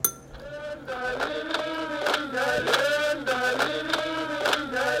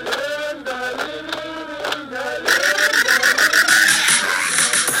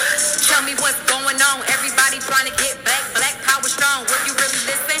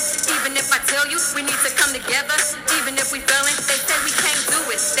to come together, even if we feeling. They say we can't do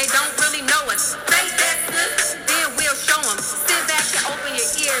it. They don't really know us. Say that, sis, then we'll show them. Sit back and open your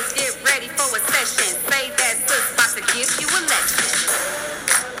ears. Get ready for a session. Say that, sis, about to give you a lesson.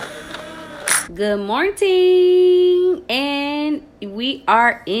 Good morning, and we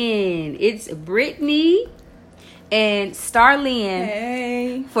are in. It's Brittany and Starlyn.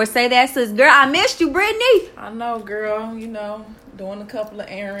 Hey. For Say That Sis. Girl, I missed you, Brittany. I know, girl. You know, doing a couple of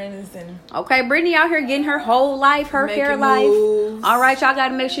errands and Okay, Brittany out here getting her whole life, her hair life. moves. All right, y'all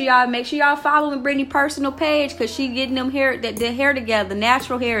gotta make sure y'all following Brittany personal page, cause she getting the hair together,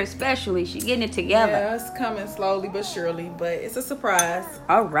 natural hair especially. She getting it together. Yeah, it's coming slowly but surely, but it's a surprise.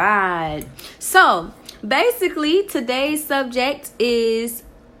 All right. So basically, today's subject is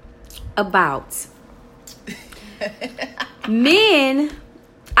about men.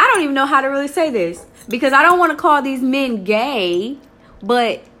 I don't even know how to really say this because I don't want to call these men gay,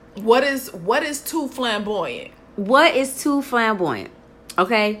 but What is too flamboyant? what is too flamboyant?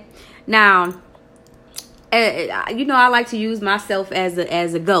 Okay, now, you know I like to use myself as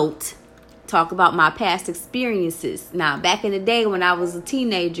a goat. Talk about my past experiences. Now, back in the day when I was a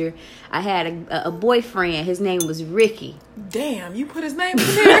teenager, I had a boyfriend. His name was Ricky. Damn, you put his name in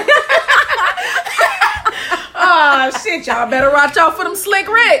there. Oh shit, y'all better watch out for them slick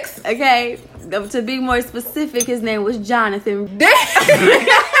Ricks. Okay, to be more specific, his name was Jonathan.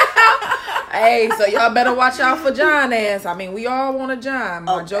 Hey, so y'all better watch out for John ass. I mean, we all want a John.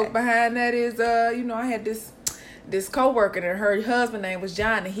 My Okay. joke behind that is, you know, I had this coworker and her husband name was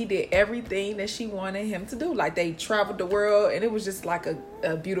John, and he did everything that she wanted him to do. Like, they traveled the world, and it was just like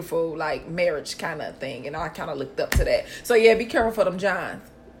a beautiful, like, marriage kind of thing. And I kind of looked up to that. So yeah, be careful for them Johns.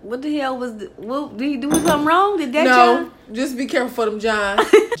 What the hell was? What, did he do something wrong? Did that? No, just be careful for them Johns.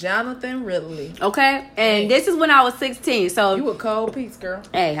 Jonathan Ridley. Okay, and this is when I was 16. So You a cold piece, girl.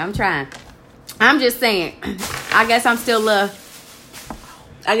 hey, I'm trying. I'm just saying. I guess I'm still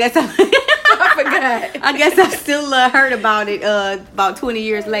I guess I'm. I forgot. I guess I still heard about it about 20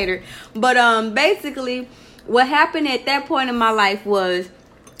 years later. But basically, what happened at that point in my life was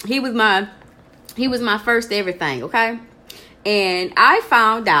he was my first everything. Okay, and I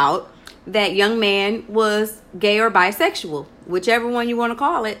found out that young man was gay or bisexual, whichever one you want to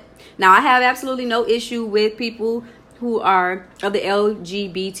call it. Now, I have absolutely no issue with people who are of the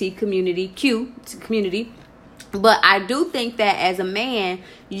LGBT community. But I do think that as a man,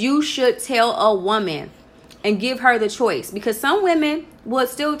 you should tell a woman and give her the choice. Because some women would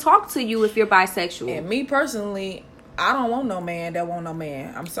still talk to you if you're bisexual. And me personally, I don't want no man that want no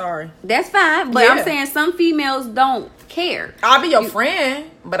man. I'm sorry. That's fine. But Yeah. I'm saying some females don't care. I'll be your friend,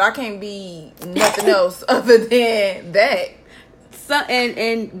 but I can't be nothing else other than that. So,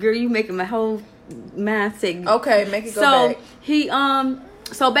 and girl, you making my whole mindset. Okay, make it go So back.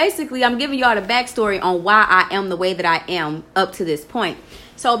 So basically, I'm giving y'all the backstory on why I am the way that I am up to this point.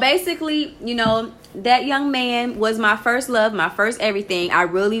 So basically, you know, that young man was my first love, my first everything. I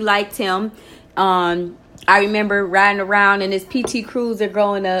really liked him. I remember riding around in this PT Cruiser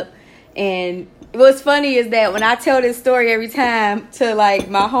growing up. And what's funny is that when I tell this story every time to like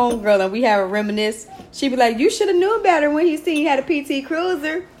my homegirl and we have a reminisce, she be like, you should have knew better when you seen you had a PT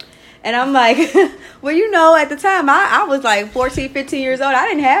Cruiser. And I'm like, well, you know, at the time, I was like 14, 15 years old. I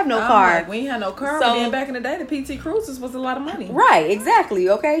didn't have no car. Like, we ain't had no car, So- but then back in the day, the PT Cruisers was a lot of money. Right, exactly.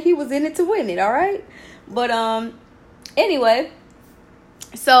 Okay, he was in it to win it. All right, but anyway,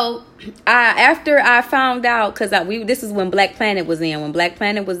 so after I found out, because this is when Black Planet was in. When Black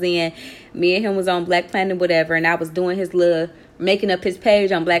Planet was in, me and him was on Black Planet, whatever, and I was doing his little making up his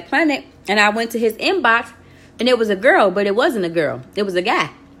page on Black Planet, and I went to his inbox, and it was a girl, but it wasn't a girl. It was a guy.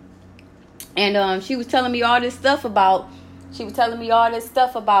 And she was telling me all this stuff about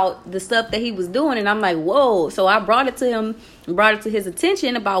the stuff that he was doing. And I'm like, whoa. So I brought it to him, brought it to his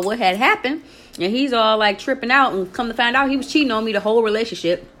attention about what had happened. And he's all like tripping out. And come to find out, he was cheating on me the whole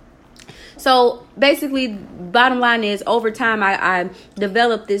relationship. So basically, bottom line is, over time, I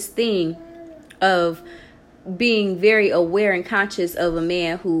developed this thing of being very aware and conscious of a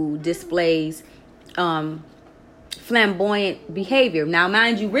man who displays flamboyant behavior. Now,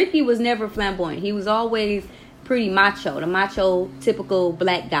 mind you, Ricky was never flamboyant. He was always pretty macho, the macho typical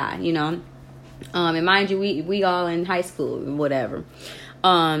black guy, you know. And mind you, we all in high school and whatever.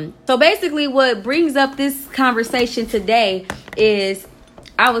 So basically, what brings up this conversation today is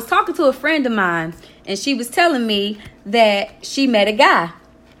I was talking to a friend of mine, and she was telling me that she met a guy.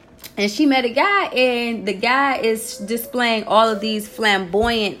 And she met a guy, and the guy is displaying all of these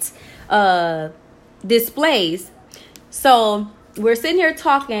flamboyant displays. So we're sitting here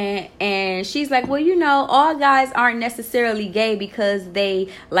talking, and she's like, well, you know, all guys aren't necessarily gay because they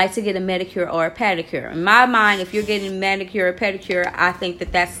like to get a manicure or a pedicure. In my mind, if you're getting a manicure or pedicure, I think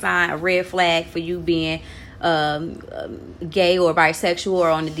that that's a red flag for you being gay or bisexual or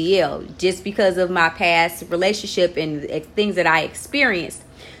on the DL, just because of my past relationship and things that I experienced.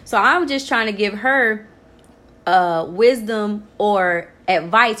 So I'm just trying to give her wisdom or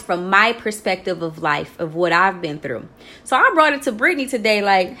advice from my perspective of life, of what I've been through. So I brought it to Brittany today,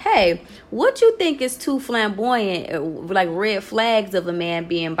 like, hey, what you think is too flamboyant, like red flags of a man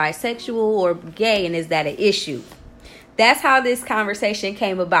being bisexual or gay, and is that an issue? That's how this conversation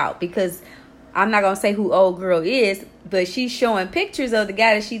came about, because I'm not gonna say who old girl is, but she's showing pictures of the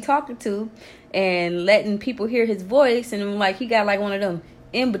guy that she talking to and letting people hear his voice, and like he got like one of them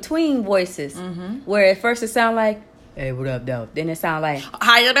in between voices, where at first it sound like, hey, what up, though? Then it sound like,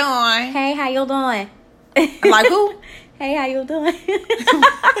 how you doing? Hey, how you doing? Like who? Hey, how you doing?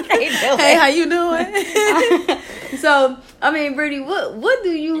 Hey, how you doing? So, I mean, Brittany, what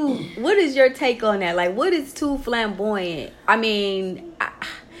is your take on that? Like, what is too flamboyant? I mean,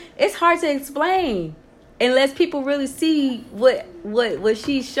 it's hard to explain unless people really see what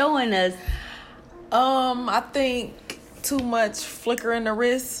she's showing us. I think too much flickering the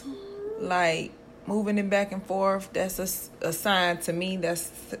wrist, like moving it back and forth. That's a sign to me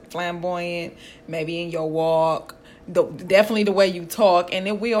that's flamboyant. Maybe in your walk, definitely the way you talk, and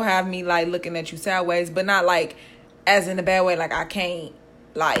it will have me like looking at you sideways, but not like as in a bad way. Like I can't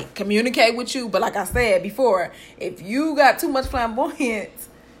like communicate with you, but like I said before, if you got too much flamboyance,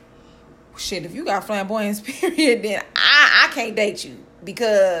 shit, if you got flamboyance, period, then I can't date you,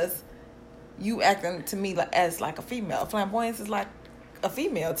 because you acting to me like as like a female. Flamboyance is like a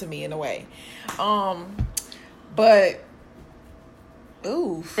female to me in a way. But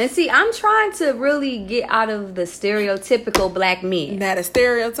ooh. And see, I'm trying to really get out of the stereotypical black men. Now the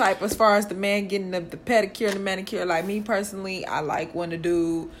stereotype as far as the man getting the pedicure and the manicure, like me personally, I like when the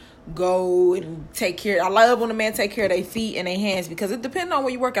dude go and take care. I love when a man take care of their feet and their hands, because it depends on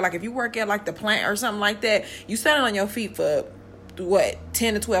where you work at. Like if you work at like the plant or something like that, you standing on your feet for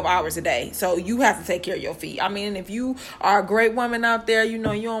 10 to 12 hours a day, so you have to take care of your feet. I mean, if you are a great woman out there, you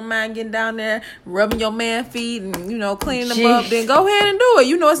know, you don't mind getting down there rubbing your man feet and, you know, cleaning them up, then go ahead and do it.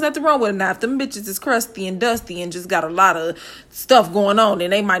 You know, it's nothing wrong with it. Now if them bitches is crusty and dusty and just got a lot of stuff going on, then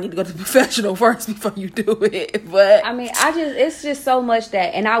they might need to go to the professional first before you do it. But I mean, it's just so much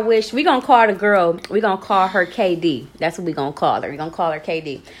that, and I wish we gonna call the girl, we gonna call her KD. That's what we gonna call her. We gonna call her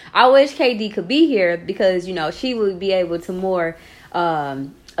KD. I wish KD could be here, because, you know, she would be able to more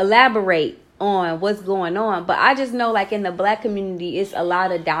elaborate on what's going on. But I just know, like, in the black community, it's a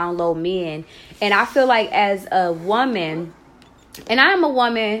lot of down low men, and I feel like as a woman, and I'm a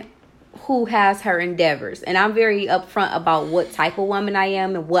woman who has her endeavors, and I'm very upfront about what type of woman I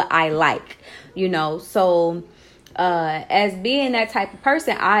am and what I like, you know. So as being that type of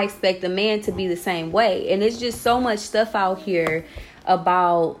person, I expect a man to be the same way. And it's just so much stuff out here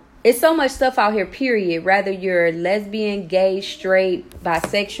period, whether you're lesbian, gay, straight,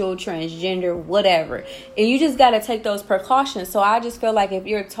 bisexual, transgender, whatever, and you just got to take those precautions. So I just feel like if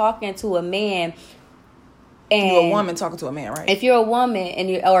you're talking to a man, and you're a woman talking to a man, right? If you're a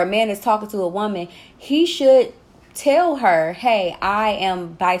woman or a man is talking to a woman, he should tell her, hey, I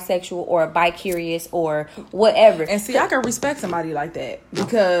am bisexual or bi-curious or whatever. And see, I can respect somebody like that,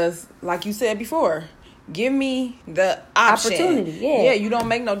 because like you said before, give me the opportunity. Yeah, you don't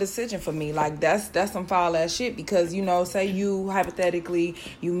make no decision for me. Like that's some foul ass shit, because, you know, say you hypothetically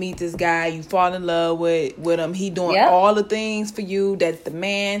you meet this guy, you fall in love with him, he doing all the things for you that the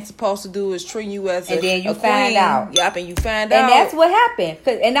man's supposed to do, is treating you as and then you find out. Yep, and you find out. And that's what happened.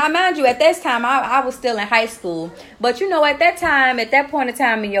 And I mind you, at this time I was still in high school, but you know, at that point in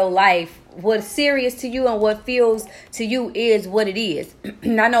time in your life, what's serious to you and what feels to you is what it is.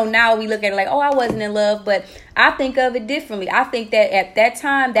 I know now we look at it like, oh, I wasn't in love, but I think of it differently. I think that at that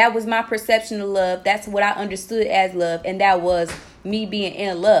time, that was my perception of love. That's what I understood as love, and that was me being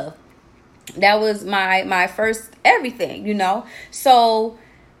in love. That was my first everything, you know. So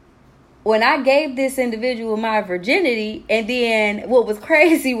when I gave this individual my virginity, and then what was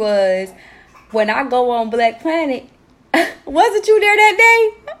crazy was when I go on Black Planet, wasn't you there that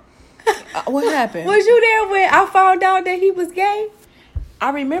day? What happened? Was you there when I found out that he was gay?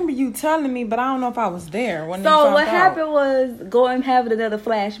 I remember you telling me, but I don't know if I was there when. So what happened was, having another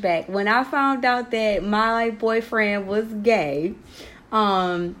flashback. When I found out that my boyfriend was gay,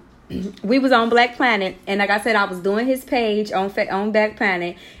 we was on Black Planet, and like I said, I was doing his page on Black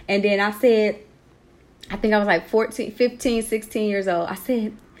Planet, and then I said, I think I was like 14, 15, 16 years old. I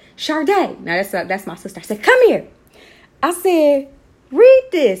said, Sade, now that's my sister. I said, come here. I said, read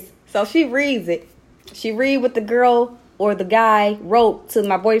this. So she reads it. She read what the girl or the guy wrote to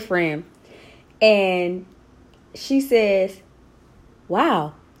my boyfriend. And she says,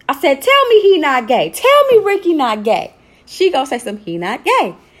 wow. I said, tell me he not gay. Tell me Ricky not gay. She gonna say something, he not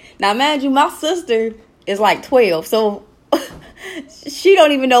gay. Now, mind you, my sister is like 12. So she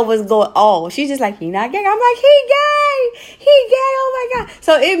don't even know what's going on. She's just like, he not gay. I'm like, he gay. He gay. Oh, my God.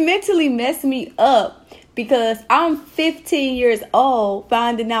 So it mentally messed me up because I'm 15 years old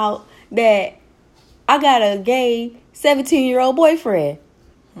finding out that I got a gay 17-year-old boyfriend.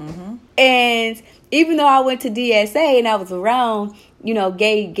 Mm-hmm. And even though I went to DSA and I was around,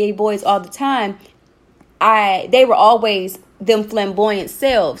 gay boys all the time, they were always them flamboyant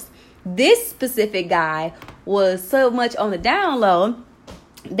selves. This specific guy was so much on the down low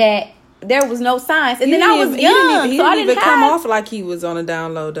that there was no signs. And then I was young, he didn't even come off like he was on the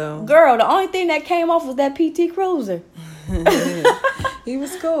down low, though. Girl, the only thing that came off was that PT Cruiser. He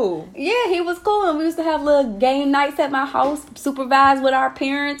was cool. Yeah, he was cool. And we used to have little game nights at my house, supervised with our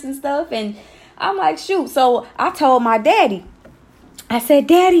parents and stuff. And I'm like, shoot. So I told my daddy. I said,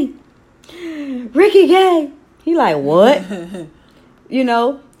 Daddy, Ricky gay. He like, what? He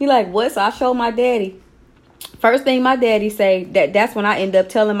like, what? So I showed my daddy. First thing my daddy say, that's when I end up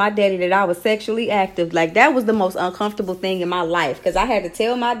telling my daddy that I was sexually active. Like, that was the most uncomfortable thing in my life because I had to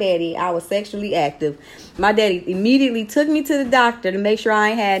tell my daddy I was sexually active. My daddy immediately took me to the doctor to make sure I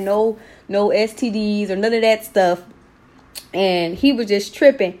ain't had no STDs or none of that stuff. And he was just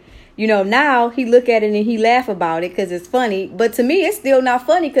tripping. Now he look at it and he laugh about it because it's funny. But to me, it's still not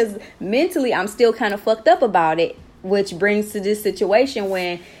funny because mentally I'm still kind of fucked up about it. Which brings to this situation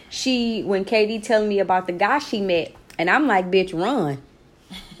when KD telling me about the guy she met. And I'm like, bitch, run.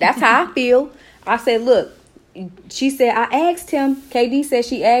 That's how I feel. I said, look, she said, I asked him. KD said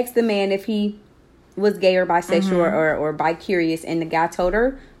she asked the man if he was gay or bisexual or bi-curious. And the guy told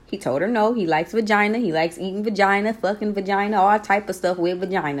her no. He likes vagina. He likes eating vagina, fucking vagina, all type of stuff with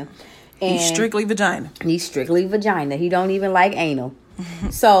vagina. And he's strictly vagina. He don't even like anal.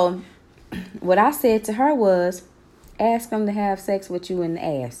 So what I said to her was, ask him to have sex with you in the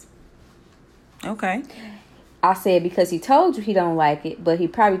ass. Okay. I said, because he told you he don't like it, but he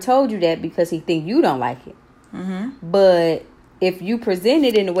probably told you that because he think you don't like it. Mm-hmm. But if you present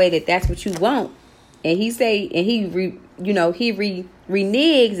it in a way that that's what you want, and he say, and he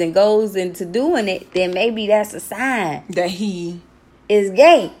reneges and goes into doing it, then maybe that's a sign that he is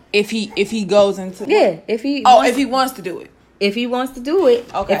gay. If he goes into if he wants to do it. If he wants to do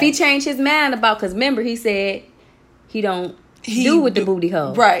it. Okay. If he changed his mind about, because remember he said he don't do with the booty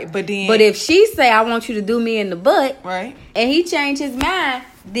hole. Right, but if she say, I want you to do me in the butt, right, and he changed his mind,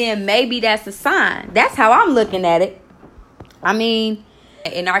 then maybe that's a sign. That's how I'm looking at it. I mean,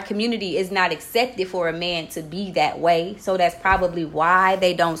 in our community, it's not accepted for a man to be that way. So that's probably why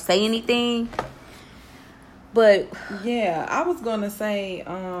they don't say anything. But yeah, I was going to say,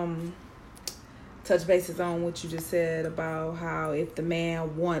 touch bases on what you just said about how if the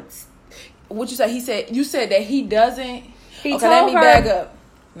man wants... What you say? You said that he doesn't. Let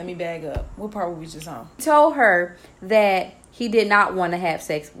me bag up. What part were we just on? He told her that he did not want to have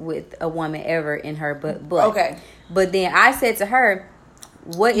sex with a woman ever in her butt. Okay. But then I said to her,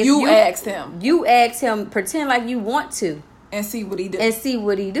 "What if you asked him? You asked him, pretend like you want to, and see what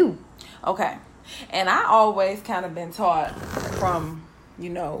he do. Okay. And I always kind of been taught from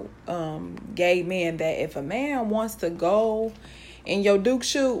gay men that if a man wants to go in your Duke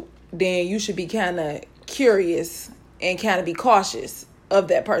shoot, then you should be kind of curious and kind of be cautious of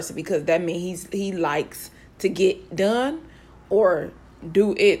that person because that means he likes to get done or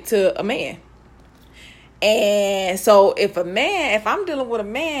do it to a man. And so if I'm dealing with a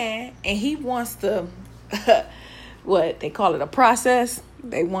man and he wants to, what they call it, a process,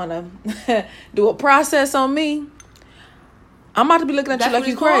 they want to do a process on me, I'm about to be looking at you like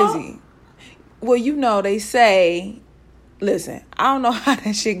you crazy. Well, they say, listen, I don't know how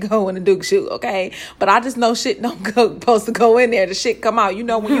that shit go in the Duke shoot, okay? But I just know shit don't supposed to go in there. The shit come out. When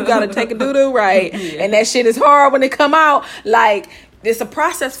you got to take a doo-doo, right? Yeah. And that shit is hard when it come out. Like, it's a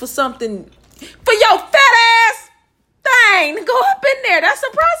process for something. For your fat ass thing to go up in there. That's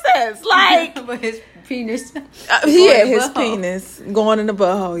a process. Like, but his penis. His penis going in the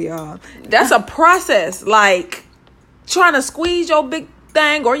butthole, y'all. That's a process. Like, trying to squeeze your big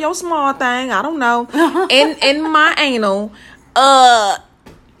thing or your small thing, I don't know, in my anal,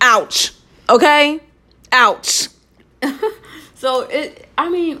 ouch, okay, ouch. So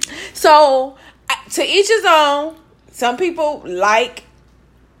to each his own. Some people like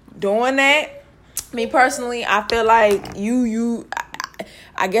doing that. Me personally, I feel like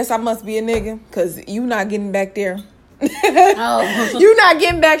I guess I must be a nigga because you not getting back there Oh. You not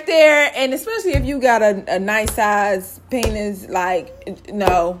getting back there, and especially if you got a nice size penis, like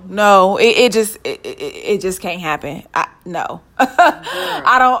no, it just can't happen. No,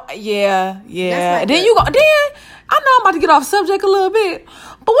 I don't. Yeah. Like Then I know I'm about to get off subject a little bit,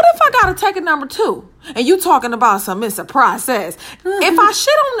 but what if I gotta take a number 2 and you talking about something? It's a process. If I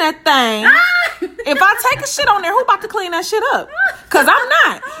shit on that thing, if I take a shit on there, who about to clean that shit up? Cause I'm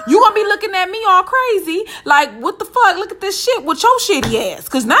not. You gonna be looking at me all crazy, like what the fuck? Look at this shit with your shitty ass.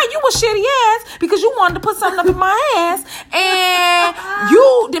 Cause now you a shitty ass because you wanted to put something up in my ass, and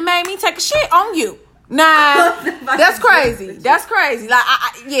you done made me take a shit on you. Nah, that's crazy. That's crazy. Like,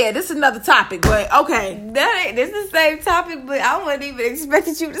 this is another topic, but okay. This is the same topic, but I wouldn't even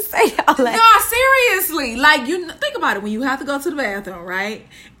expected you to say all that. No, seriously. Like, you think about it. When you have to go to the bathroom, right?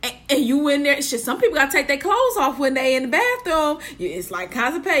 And you in there, shit, some people gotta take their clothes off when they in the bathroom. It's like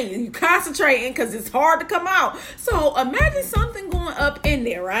constipating. You concentrating because it's hard to come out. So imagine something going up in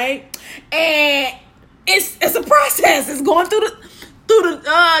there, right? And it's a process. It's going through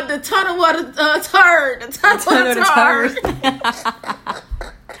the tunnel of the turd. The tunnel of the turd.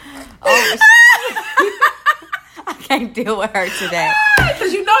 Oh, I can't deal with her today.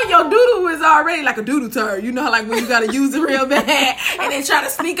 Because you know your doo-doo is already like a doo-doo turd. You know how like when you gotta use it real bad and then try to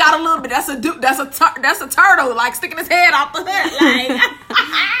sneak out a little bit. That's a turtle like sticking his head off the hood. Like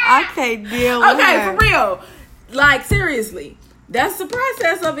I can't deal with her. Okay, for real. Like seriously, that's the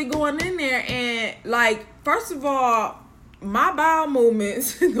process of it going in there. And like, first of all, my bowel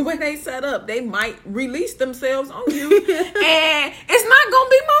movements, the way they set up, they might release themselves on you. And it's not going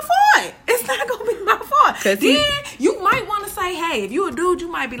to be my fault. It's not going to be my fault. Then you might want to say, hey, if you a dude, you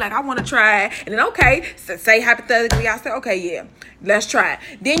might be like, I want to try it. And then, okay, say hypothetically, I say, okay, yeah, let's try it.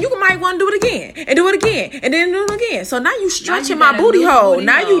 Then you might want to do it again. And do it again. And then do it again. So now you stretching my booty hole.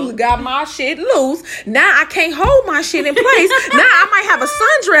 Now you got my shit loose. Now I can't hold my shit in place. Now I might have a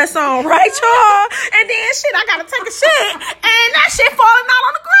sundress on, right, y'all? And then shit, I got to take a shit. And that shit falling out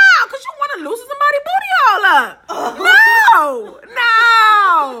on the ground because you want to loosen somebody's booty hole up.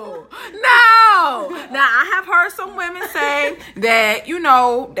 No. Now, I have heard some women say that,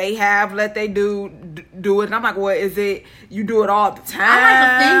 they have let they do it. And I'm like, what is it? You do it all the time.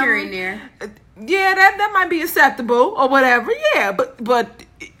 I like a finger in there. Yeah, that might be acceptable or whatever. Yeah, but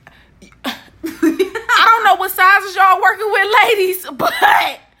I don't know what sizes y'all working with, ladies, but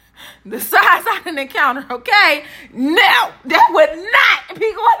the size I didn't encounter, okay? No, that would not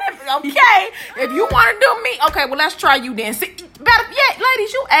be going. Okay, if you want to do me, okay, well let's try you then. See, better yet,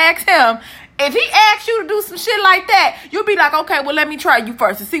 ladies, you ask him. If he asks you to do some shit like that, you'll be like, okay, well let me try you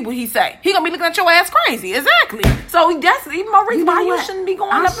first and see what he say. He gonna be looking at your ass crazy, exactly. So that's even more reason why you shouldn't be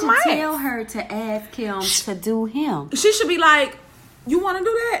going up in my ass. I should tell her to ask him to do him. She should be like, you want to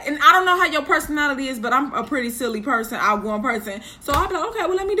do that? And I don't know how your personality is, but I'm a pretty silly person, outgoing person. So I'll be like, okay,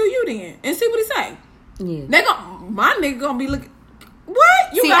 well, let me do you then. And see what he say. Yeah. My nigga gonna be looking,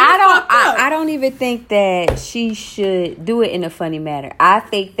 what? You I don't even think that she should do it in a funny manner. I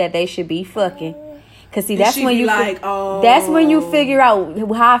think that they should be fucking. Cause see, that's when you that's when you figure out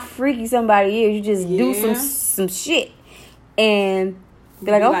how freaky somebody is. You just do some shit and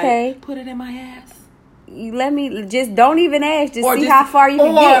be like, okay, put it in my ass. Let me just don't even ask. Just see how far you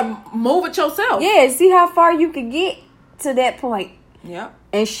can get. Or move it yourself. Yeah, see how far you can get to that point. Yep.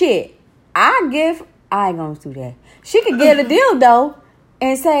 And shit, I ain't gonna do that. She could get a dildo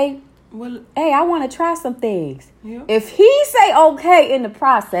and say, well, hey, I want to try some things. Yep. If he say okay in the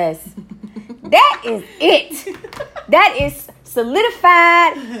process, that is it. That is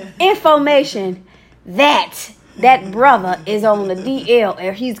solidified information that brother is on the DL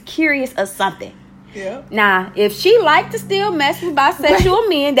or he's curious of something. Yeah. Now, if she like to still mess with bisexual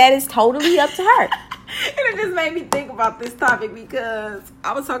men, that is totally up to her. And it just made me think about this topic because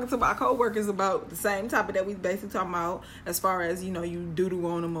I was talking to my coworkers about the same topic that we basically talking about as far as, you doo-doo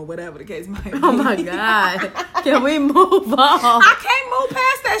on them or whatever the case might be. Oh my God. Can we move on? I can't move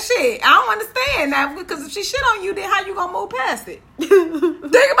past that shit. I don't understand that because if she shit on you, then how you gonna move past it? Think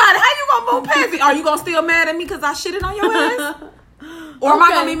about it. How you gonna move past it? Are you gonna still mad at me because I shitted on your ass? Or am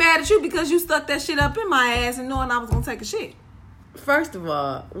I gonna be mad at you because you stuck that shit up in my ass and knowing I was gonna take a shit? First of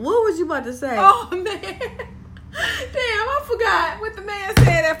all, what was you about to say? Oh, man. Damn, I forgot what the man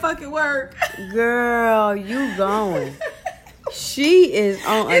said at fucking work. Girl, you going. She is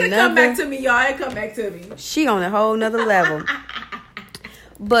on another... It'll come back to me, y'all. It'll come back to me. She on a whole nother level.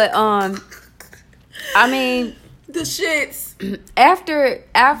 But, I mean... The shits. After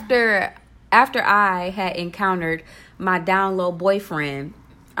I had encountered my down low boyfriend,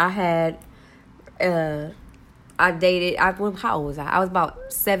 I how old was I? I was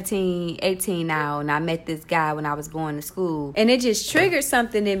about 17, 18 now, and I met this guy when I was going to school. And it just triggered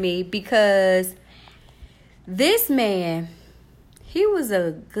something in me because this man, he was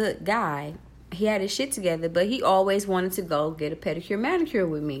a good guy. He had his shit together, but he always wanted to go get a pedicure, manicure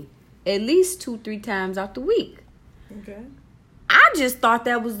with me. At least 2-3 times out the week. Okay. I just thought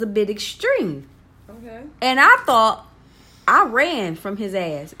that was a bit extreme. Okay. And I ran from his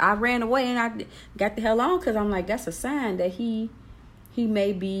ass. I ran away and I got the hell on because I'm like, that's a sign that he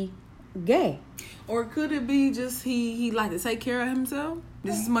may be gay. Or could it be just he like to take care of himself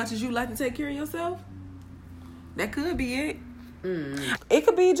just as much as you like to take care of yourself? That could be it. It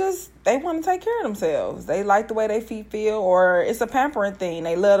could be just they want to take care of themselves. They like the way their feet feel, or it's a pampering thing.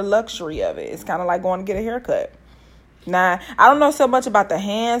 They love the luxury of it. It's kind of like going to get a haircut. Nah, I don't know so much about the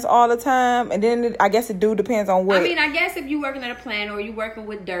hands all the time, and then I guess it depends on what. I mean, I guess if you working at a plant or you working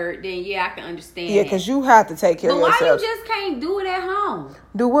with dirt, then yeah, I can understand. Yeah, because you have to take care of yourself. But why you just can't do it at home?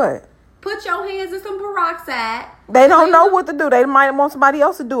 Do what? Put your hands in some peroxide. They don't know what to do. They might want somebody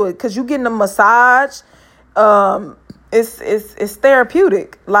else to do it because you getting a massage. It's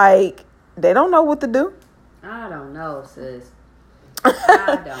therapeutic. Like they don't know what to do. I don't know, sis.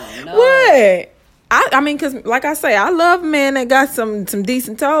 I don't know. What? I mean, because like I say, I love men that got some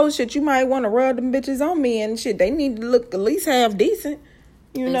decent toes. Shit, you might want to rub them bitches on me and shit. They need to look at least half decent,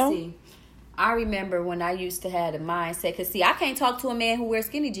 you know? See, I remember when I used to have the mindset, because see, I can't talk to a man who wears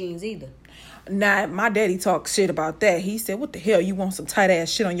skinny jeans either. Nah, my daddy talked shit about that. He said, what the hell you want some tight ass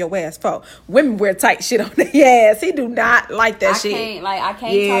shit on your ass for? Women wear tight shit on their ass. He do not like that shit. I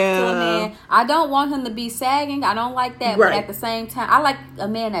can't talk to a man. I don't want him to be sagging. I don't like that. Right. But at the same time, I like a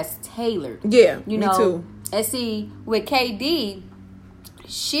man that's tailored. Yeah, you know? Me too. And see, with KD,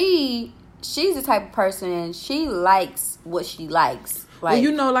 she's the type of person, and she likes what she likes. Like, well,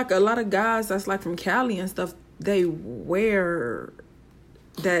 you know, like a lot of guys that's like from Cali and stuff, they wear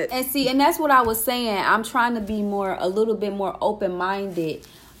that. And see, and that's what I was saying. I'm trying to be a little bit more open-minded,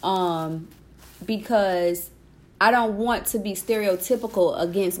 because I don't want to be stereotypical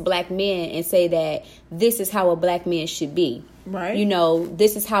against black men and say that this is how a black man should be. Right. You know,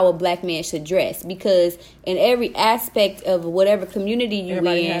 this is how a black man should dress, because in every aspect of whatever community you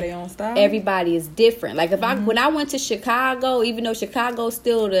everybody in, have their own style. Everybody is different. Like when I went to Chicago, even though Chicago's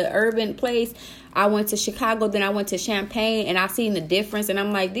still the urban place, I went to Chicago, then I went to Champaign, and I seen the difference, and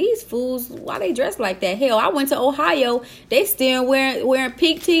I'm like, these fools, why they dress like that? Hell, I went to Ohio, they still wearing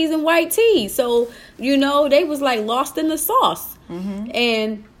pink tees and white tees. So, you know, they was like lost in the sauce. Mm-hmm.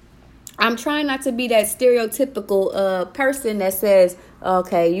 And I'm trying not to be that stereotypical person that says,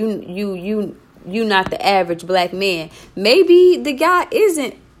 okay, you not the average black man. Maybe the guy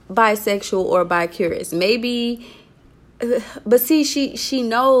isn't bisexual or bicurious. Maybe, but see, she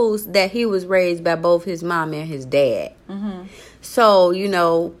knows that he was raised by both his mom and his dad. Mm-hmm. So, you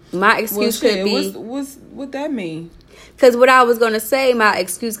know, my excuse could be... What that mean? Because what I was going to say, my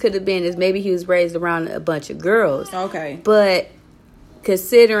excuse could have been is maybe he was raised around a bunch of girls. Okay. But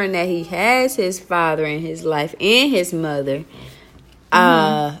considering that he has his father in his life and his mother,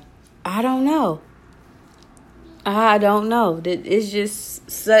 I don't know. I don't know. It's just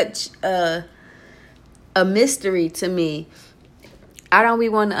such a mystery to me. I don't really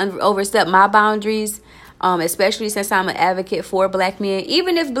want to overstep my boundaries, especially since I'm an advocate for black men.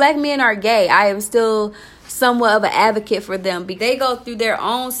 Even if black men are gay, I am still somewhat of an advocate for them, because they go through their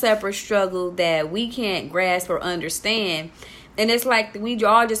own separate struggle that we can't grasp or understand. And it's like we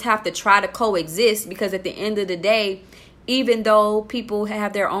all just have to try to coexist, because at the end of the day, even though people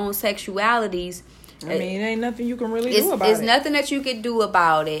have their own sexualities, I mean, it ain't nothing you can really do about it. It's nothing that you can do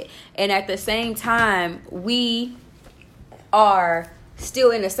about it. And at the same time, we are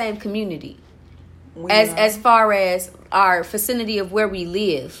still in the same community. As far as our vicinity of where we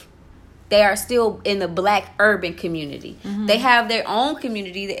live. They are still in the black urban community. Mm-hmm. They have their own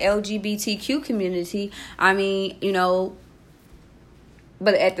community, the LGBTQ community. I mean, you know,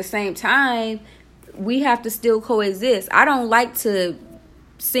 but at the same time, we have to still coexist. I don't like to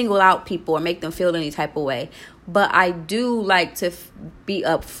single out people or make them feel any type of way, but I do like to be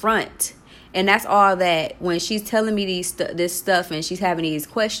upfront. And that's all that when she's telling me this stuff and she's having these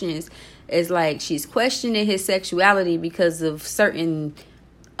questions, it's like she's questioning his sexuality because of certain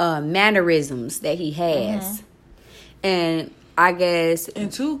mannerisms that he has. Mm-hmm. And I guess,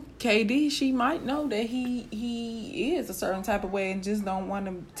 and to KD, she might know that he is a certain type of way and just don't want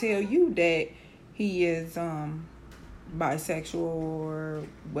to tell you that he is bisexual or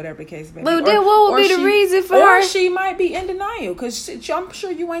whatever the case may be. But then what would be the reason for her? Or she might be in denial, because I'm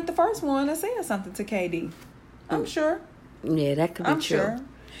sure you ain't the first one to say something to KD. I'm sure. Yeah, that could be true. Sure.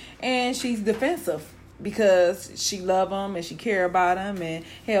 And she's defensive because she love him and she care about him, and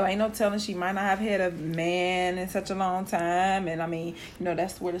hell, ain't no telling she might not have had a man in such a long time. And I mean,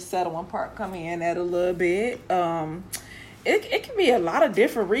 that's where the settling part come in at a little bit. It can be a lot of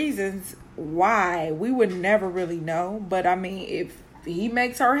different reasons why. We would never really know, but I mean, if he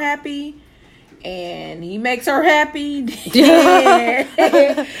makes her happy and he makes her happy, then,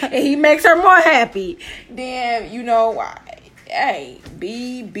 and he makes her more happy, then hey,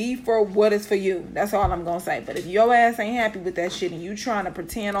 be for what is for you. That's all I'm gonna say. But if your ass ain't happy with that shit and you trying to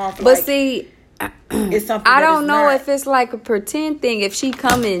pretend off, but see, it's something. I don't know if it's like a pretend thing. If she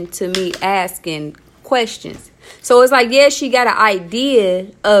coming to me asking questions, so it's like, yeah, she got an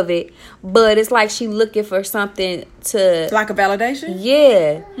idea of it, but it's like she looking for something to, like a validation.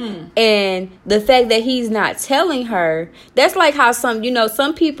 Yeah. And the fact that he's not telling her, that's like how some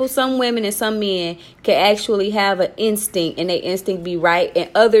people, some women and some men can actually have an instinct and their instinct be right, and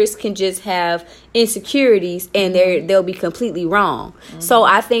others can just have insecurities and they'll be completely wrong. So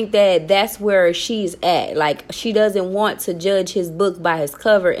I think that that's where she's at. Like, she doesn't want to judge his book by his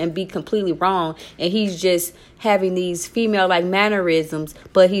cover and be completely wrong, and he's just having these female like mannerisms,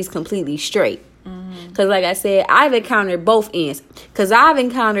 but he's completely straight. Because like I said, I've encountered both ends. Because I've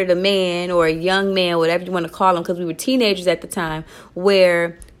encountered a man or a young man, whatever you want to call him, because we were teenagers at the time,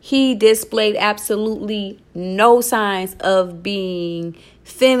 where he displayed absolutely no signs of being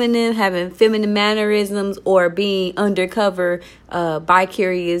feminine, having feminine mannerisms, or being undercover,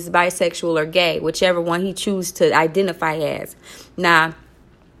 bi-curious, bisexual, or gay, whichever one he chooses to identify as. Now,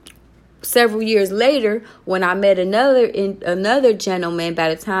 several years later, when I met another gentleman, by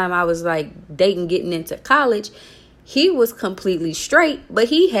the time I was like dating, getting into college, he was completely straight, but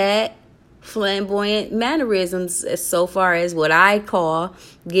he had flamboyant mannerisms as so far as what I call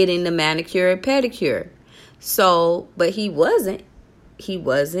getting the manicure and pedicure. So, but he wasn't gay.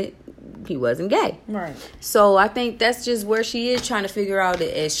 Right. So I think that's just where she is trying to figure out,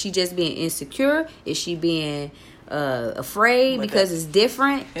 is she just being insecure? Is she being afraid because it's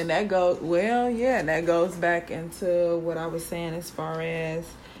different? And that goes back into what I was saying, as far as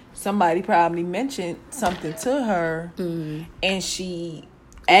somebody probably mentioned something to her, and she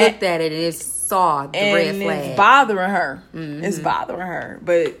looked at it and it saw the red flag. It's bothering her. It's bothering her,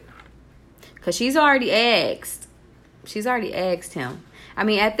 but because she's already asked him. I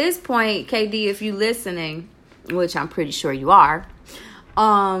mean, at this point, KD, if you listening, which I'm pretty sure you are,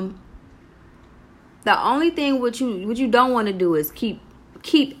 the only thing what you don't want to do is keep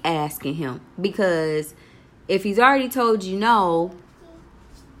asking him, because if he's already told you no,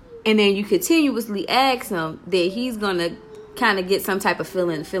 and then you continuously ask him, then he's gonna kind of get some type of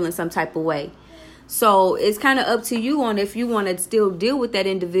feeling some type of way. So it's kind of up to you on if you want to still deal with that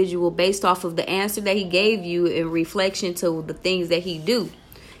individual based off of the answer that he gave you in reflection to the things that he do.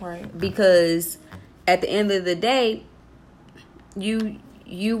 Right. Because at the end of the day,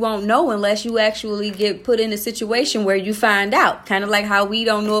 you won't know unless you actually get put in a situation where you find out. Kind of like how we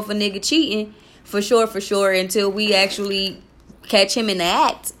don't know if a nigga cheating for sure until we actually catch him in the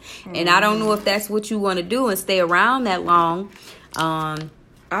act. And I don't know if that's what you want to do and stay around that long.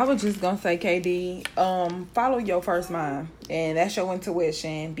 I was just gonna say, KD, follow your first mind, and that's your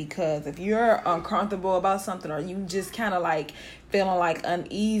intuition. Because if you're uncomfortable about something, or you just kind of like feeling like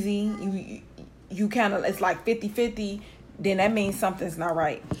uneasy, you kind of, it's like 50-50, then that means something's not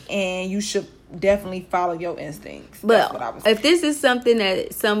right, and you should definitely follow your instincts. That's what I was saying. If this is something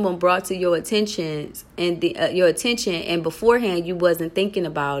that someone brought to your attention and beforehand you wasn't thinking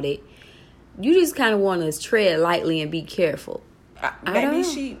about it, you just kind of want to tread lightly and be careful.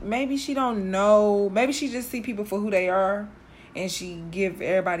 Maybe she don't know. Maybe she just see people for who they are, and she give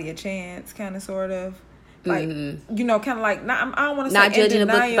everybody a chance, kind of, sort of. Like, kind of like, I don't want to say not judging a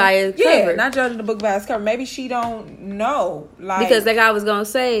book by its cover. Yeah, not judging the book by its cover. Maybe she don't know. Because like I was going to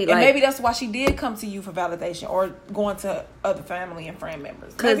say. And maybe that's why she did come to you for validation, or going to other family and friend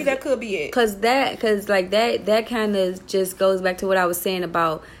members. Maybe that could be it. Because that kind of just goes back to what I was saying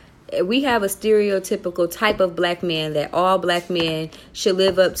about, we have a stereotypical type of black man that all black men should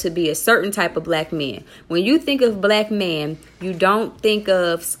live up to be a certain type of black man. When you think of black man, you don't think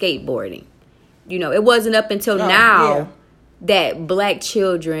of skateboarding. It wasn't up until now that black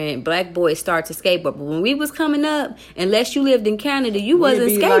boys start to skateboard. But when we was coming up, unless you lived in Canada, you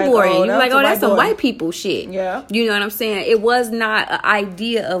wasn't skateboarding. You were like, oh, that's some white people shit. Yeah. You know what I'm saying? It was not an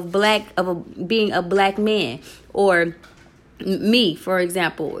idea of being a black man. Or me, for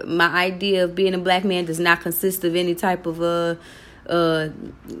example, my idea of being a black man does not consist of any type of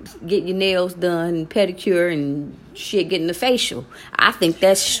get your nails done, pedicure, and shit, getting a facial. I think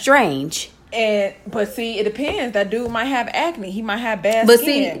that's strange. But see, it depends. That dude might have acne. He might have bad But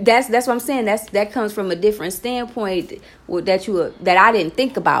skin. see, that's what I'm saying. That comes from a different standpoint that I didn't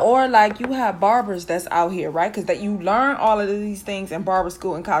think about. Or like you have barbers that's out here, right? Because that you learn all of these things in barber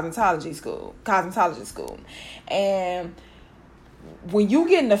school and cosmetology school, and when you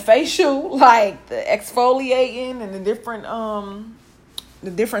get in the facial, like the exfoliating and the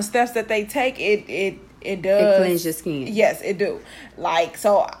different steps that they take, it does cleanse your skin. Yes, it do. Like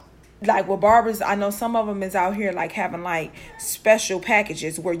so. Like with barbers, I know some of them is out here like having like special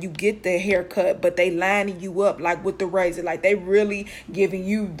packages where you get the haircut, but they lining you up like with the razor. Like they really giving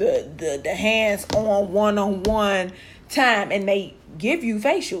you the hands-on one-on-one time, and they give you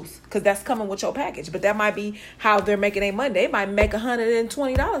facials because that's coming with your package. But that might be how they're making their money. They might make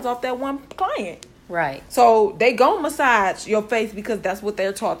 $120 off that one client. Right. So they gonna massage your face because that's what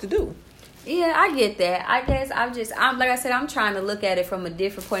they're taught to do. Yeah, I get that. I guess I'm like I said, I'm trying to look at it from a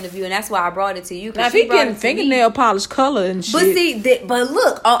different point of view, and that's why I brought it to you. Now, if he getting fingernail polish color and shit. But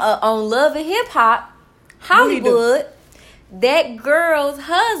look, on Love and Hip Hop, Hollywood, that girl's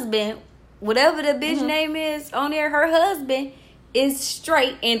husband, whatever the bitch name is on there, her husband is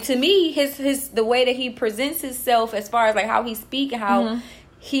straight, and to me, his the way that he presents himself, as far as like how he speak and how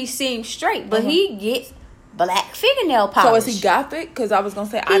he seems straight, but he gets black fingernail polish. So is he gothic? Because I was gonna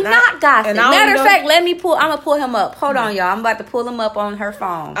say he's not gothic. Matter of fact, I'm gonna pull him up. Hold on, y'all. I'm about to pull him up on her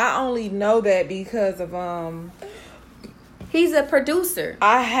phone. I only know that because of he's a producer.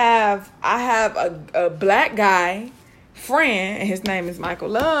 I have a black guy friend, and his name is Michael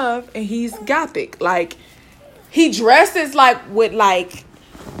Love, and he's gothic. Like he dresses like with like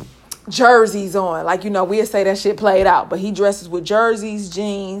jerseys on, like, you know, we'll say that shit played out, but he dresses with jerseys,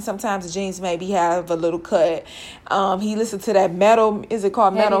 jeans. Sometimes the jeans maybe have a little cut. He listens to that metal, is it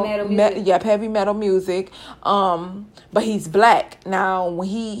called heavy metal music? Heavy metal music. But he's black. Now when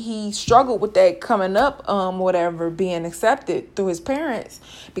he struggled with that coming up, whatever, being accepted through his parents,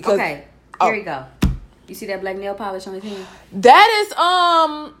 because here we go. You see that black nail polish on his hand? That is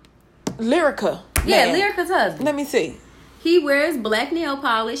Lyrica. Yeah, man. Lyrica's husband. Let me see. He wears black nail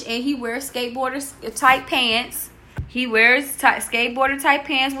polish, and he wears skateboarder type pants. He wears skateboarder type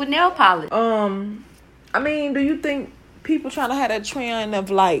pants with nail polish. I mean, do you think people trying to have that trend of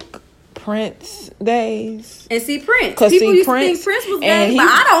like Prince days? And see Prince. People used to think Prince was gay, but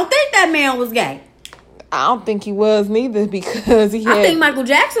I don't think that man was gay. I don't think he was neither, because I think Michael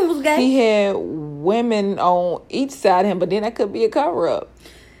Jackson was gay. He had women on each side of him, but then that could be a cover up.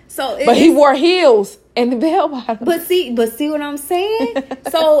 But he wore heels and the bell bottom. But see what I'm saying?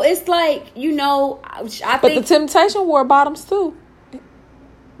 So it's like, you know, I think. But the Temptation wore bottoms too.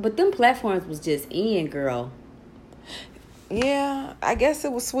 But them platforms was just in, girl. Yeah, I guess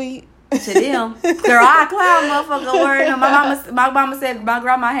it was sweet to them. Girl, I clown motherfucker word. My mama said my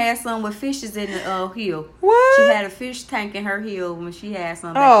grandma had some with fishes in the heel. What? She had a fish tank in her heel when she had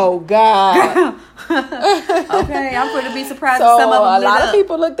some. Oh God. Okay, I'm going to be surprised so if some of them a lot of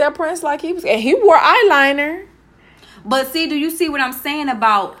people looked at Prince like he was, and he wore eyeliner. But see, do you see what I'm saying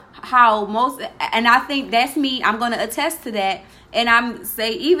about how most, and I think that's me, I'm going to attest to that. And I'm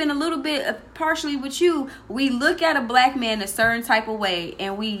say even a little bit partially with you, we look at a black man a certain type of way,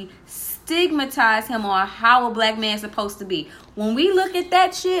 and we stigmatize him on how a black man is supposed to be. When we look at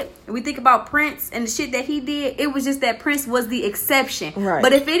that shit, and we think about Prince and the shit that he did, it was just that Prince was the exception. Right.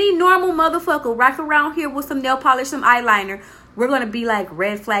 But if any normal motherfucker rock around here with some nail polish, some eyeliner, we're going to be like,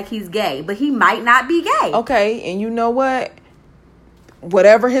 red flag, he's gay. But he might not be gay. Okay, and you know what?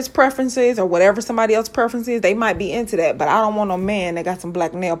 Whatever his preference is, or whatever somebody else's preference is, they might be into that. But I don't want no man that got some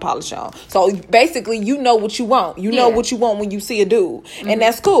black nail polish on. So basically, you know what you want. You know what you want when you see a dude, and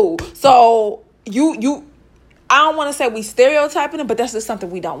that's cool. So I don't want to say we stereotyping him, but that's just something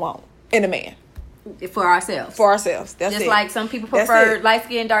we don't want in a man. For ourselves. That's just it. like some people prefer light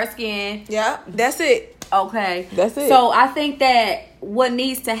skin, dark skin. Yeah, that's it. Okay, that's it. So I think that what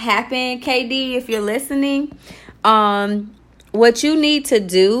needs to happen, KD, if you're listening, what you need to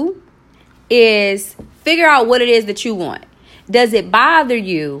do is figure out what it is that you want. Does it bother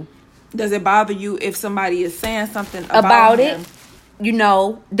you? Does it bother you if somebody is saying something about him? It? You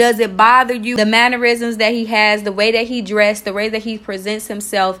know, does it bother you? The mannerisms that he has, the way that he dressed, the way that he presents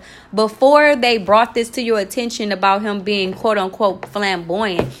himself. Before they brought this to your attention about him being quote unquote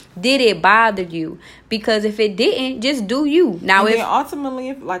flamboyant, did it bother you? Because if it didn't, just do you. Now, and then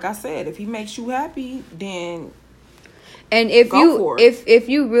ultimately, like I said, if he makes you happy, then. And if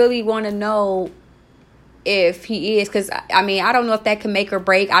you really want to know if he is, because I mean, I don't know if that can make or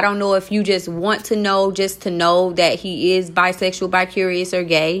break. I don't know if you just want to know just to know that he is bisexual, bicurious, or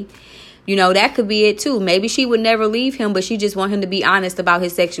gay. You know, that could be it too. Maybe she would never leave him, but she just want him to be honest about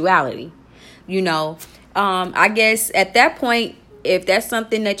his sexuality. You know, I guess at that point, if that's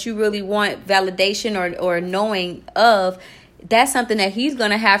something that you really want validation or knowing of, that's something that he's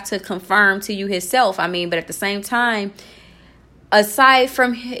going to have to confirm to you himself. I mean, but at the same time, aside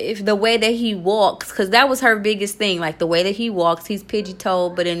from the way that he walks, because that was her biggest thing, like the way that he walks, he's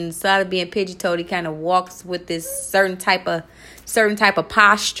pigeon-toed, but inside of being pigeon-toed, he kind of walks with this certain type of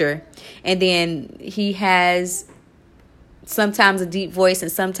posture, and then he has sometimes a deep voice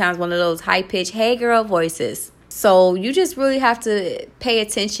and sometimes one of those high-pitched hey girl voices. So you just really have to pay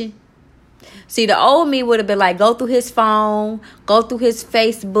attention. See, the old me would have been like, go through his phone, go through his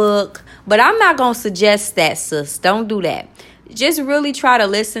Facebook. But I'm not going to suggest that, sis. Don't do that. Just really try to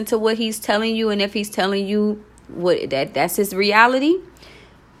listen to what he's telling you. And if he's telling you that's his reality,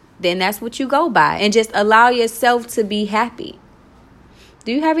 then that's what you go by. And just allow yourself to be happy.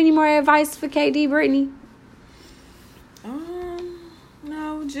 Do you have any more advice for KD, Brittany?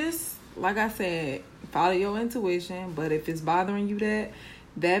 No, just like I said, follow your intuition. But if it's bothering you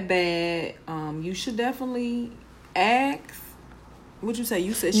that bad, you should definitely ask. What'd you say?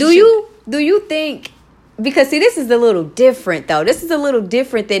 You said do you think, because see, this is a little different though. This is a little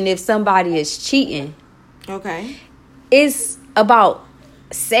different than if somebody is cheating. Okay. It's about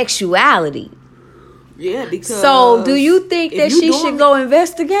sexuality. Yeah, because so do you think that she should go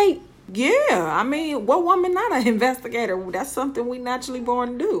investigate? Yeah, I mean, what woman not an investigator? That's something we naturally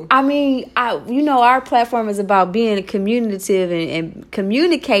born to do. I mean, our platform is about being communicative and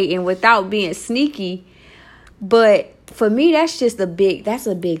communicating without being sneaky. But for me, that's a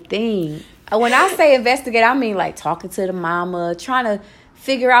big thing. When I say investigate, I mean like talking to the mama, trying to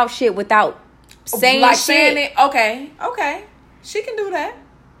figure out shit without saying like shit. Saying it. Okay, she can do that.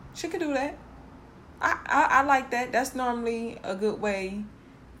 I like that. That's normally a good way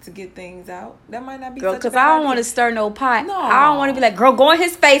to get things out. That might not be girl, such a because bad I don't idea. want to stir no pot. No. I don't want to be like, girl, go on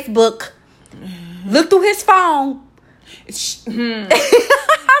his Facebook, look through his phone.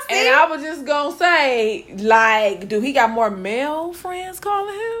 And I was just gonna say, like, do he got more male friends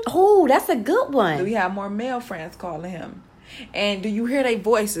calling him? Oh, that's a good Do one. he have more male friends calling him? And do you hear their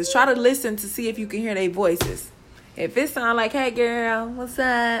voices? Try to listen to see if you can hear their voices. If it sound like, hey girl, what's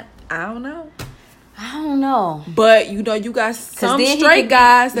up? I don't know. But you got some straight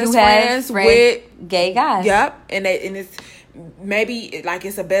guys that's friends with gay guys. Yep. And it's maybe like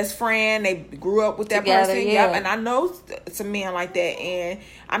it's a best friend. They grew up with that Together, person. yeah. Yep. And I know some men like that. And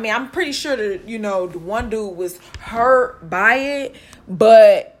I mean, I'm pretty sure that, the one dude was hurt by it,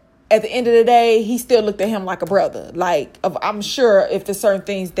 but at the end of the day, he still looked at him like a brother. Like, I'm sure if there's certain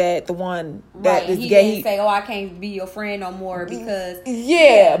things that the one that is he gay, didn't say, "Oh, I can't be your friend no more," because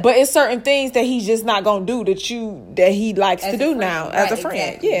but it's certain things that he's just not gonna do that he likes to do now as a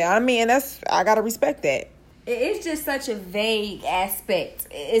friend. Exactly. Yeah, I mean, I gotta respect that. It's just such a vague aspect.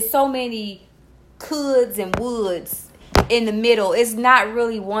 It's so many coulds and woulds in the middle. It's not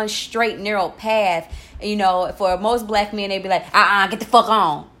really one straight narrow path. For most black men, they'd be like, get the fuck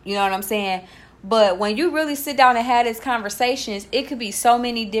on. You know what I'm saying? But when you really sit down and have these conversations, it could be so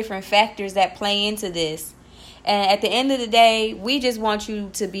many different factors that play into this. And at the end of the day, we just want you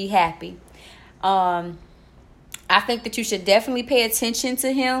to be happy. I think that you should definitely pay attention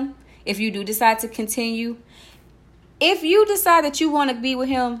to him if you do decide to continue. If you decide that you want to be with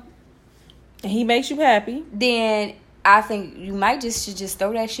him, and he makes you happy, then I think you might should just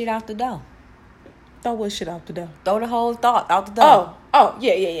throw that shit out the door. Throw what shit out the door? Throw the whole thought out the door. Oh,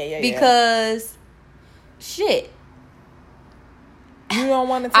 yeah. Because, shit. You don't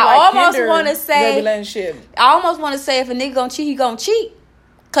want to. I almost want to say relationship. I almost want to say if a nigga gonna cheat, he gonna cheat.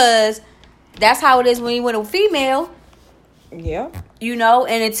 Cause that's how it is when you with a female. Yeah.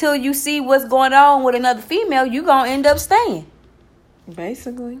 And until you see what's going on with another female, you gonna end up staying.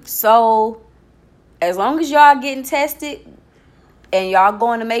 Basically. So, as long as y'all getting tested. And y'all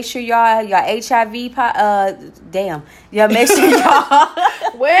going to make sure y'all HIV, y'all make sure y'all.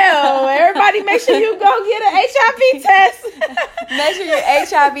 Well, everybody make sure you go get an HIV test. Make sure you're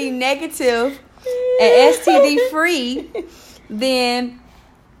HIV negative and STD free. Then,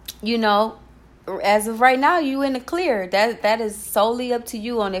 as of right now, you in the clear. That is solely up to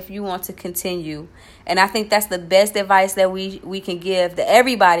you on if you want to continue. And I think that's the best advice that we can give. That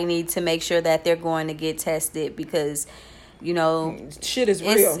everybody needs to make sure that they're going to get tested because. Shit is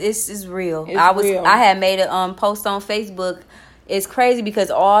real. It's real. It's real. I had made a post on Facebook. It's crazy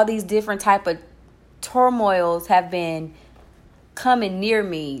because all these different type of turmoils have been coming near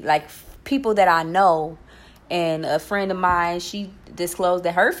me, like people that I know. And a friend of mine, she disclosed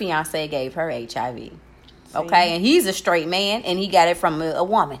that her fiance gave her HIV. Okay, and he's a straight man, and he got it from a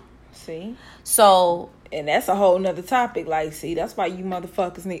woman. See, so And that's a whole nother topic. Like, see, that's why you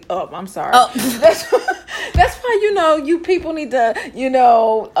motherfuckers need I'm sorry. Oh. That's why, you people need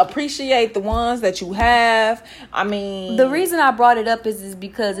to, appreciate the ones that you have. I mean, the reason I brought it up is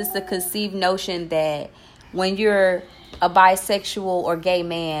because it's a conceived notion that when you're a bisexual or gay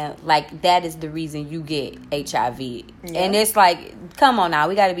man, like, that is the reason you get HIV. Yeah. And it's like, come on now,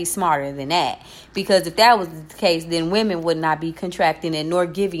 we got to be smarter than that. Because if that was the case, then women would not be contracting it nor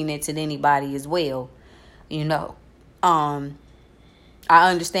giving it to anybody as well. I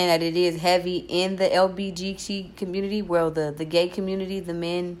understand that it is heavy in the LBGT community, well, the gay community, the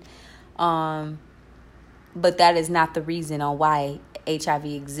men, but that is not the reason on why HIV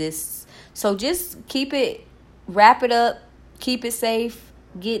exists. So just wrap it up, keep it safe,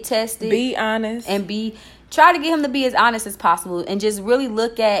 get tested, be honest, and try to get him to be as honest as possible, and just really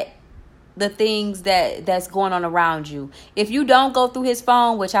look at the things that's going on around you. If you don't go through his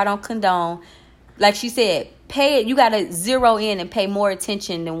phone, which I don't condone, like she said, pay it. You got to zero in and pay more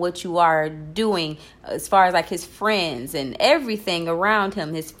attention than what you are doing as far as like his friends and everything around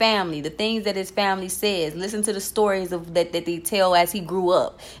him, his family, the things that his family says. Listen to the stories that they tell as he grew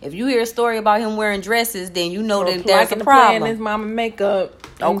up. If you hear a story about him wearing dresses, then you know that there's a problem. His mama makeup,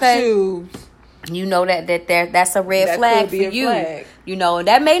 shoes. You know that's a red flag for you. Flag.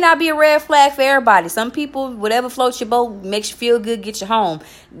 That may not be a red flag for everybody. Some people, whatever floats your boat, makes you feel good, get you home.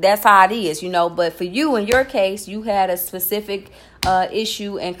 That's how it is, But for you, in your case, you had a specific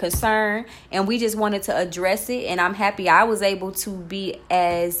issue and concern, and we just wanted to address it. And I'm happy I was able to be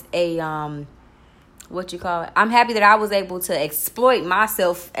as a I'm happy that I was able to exploit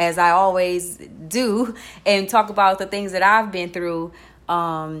myself as I always do, and talk about the things that I've been through.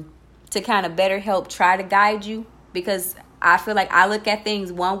 To kind of better help try to guide you, because I feel like I look at things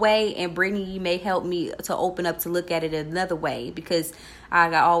one way, and Brittany, you may help me to open up to look at it another way, because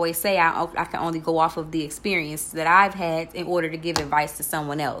I always say I can only go off of the experience that I've had in order to give advice to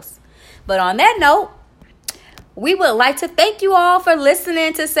someone else. But on that note, we would like to thank you all for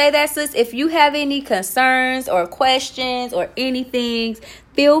listening to Say That Sis. If you have any concerns or questions or anything,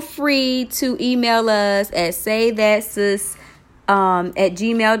 feel free to email us at saythatsis at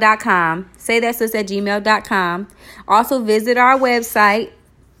gmail.com. saythatsis@gmail.com. Also visit our website.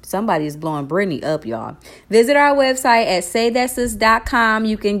 Somebody is blowing Brittany up, y'all. Visit our website at saythatsis.com.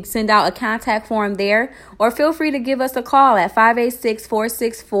 You can send out a contact form there, or feel free to give us a call at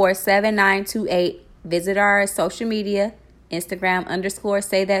 586-464-7928. Visit our social media, Instagram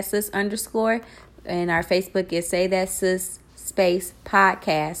 _saythatsis_, and our Facebook is saythatsis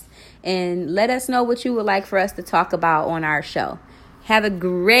 _podcast. And let us know what you would like for us to talk about on our show. Have a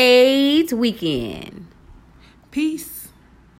great weekend. Peace.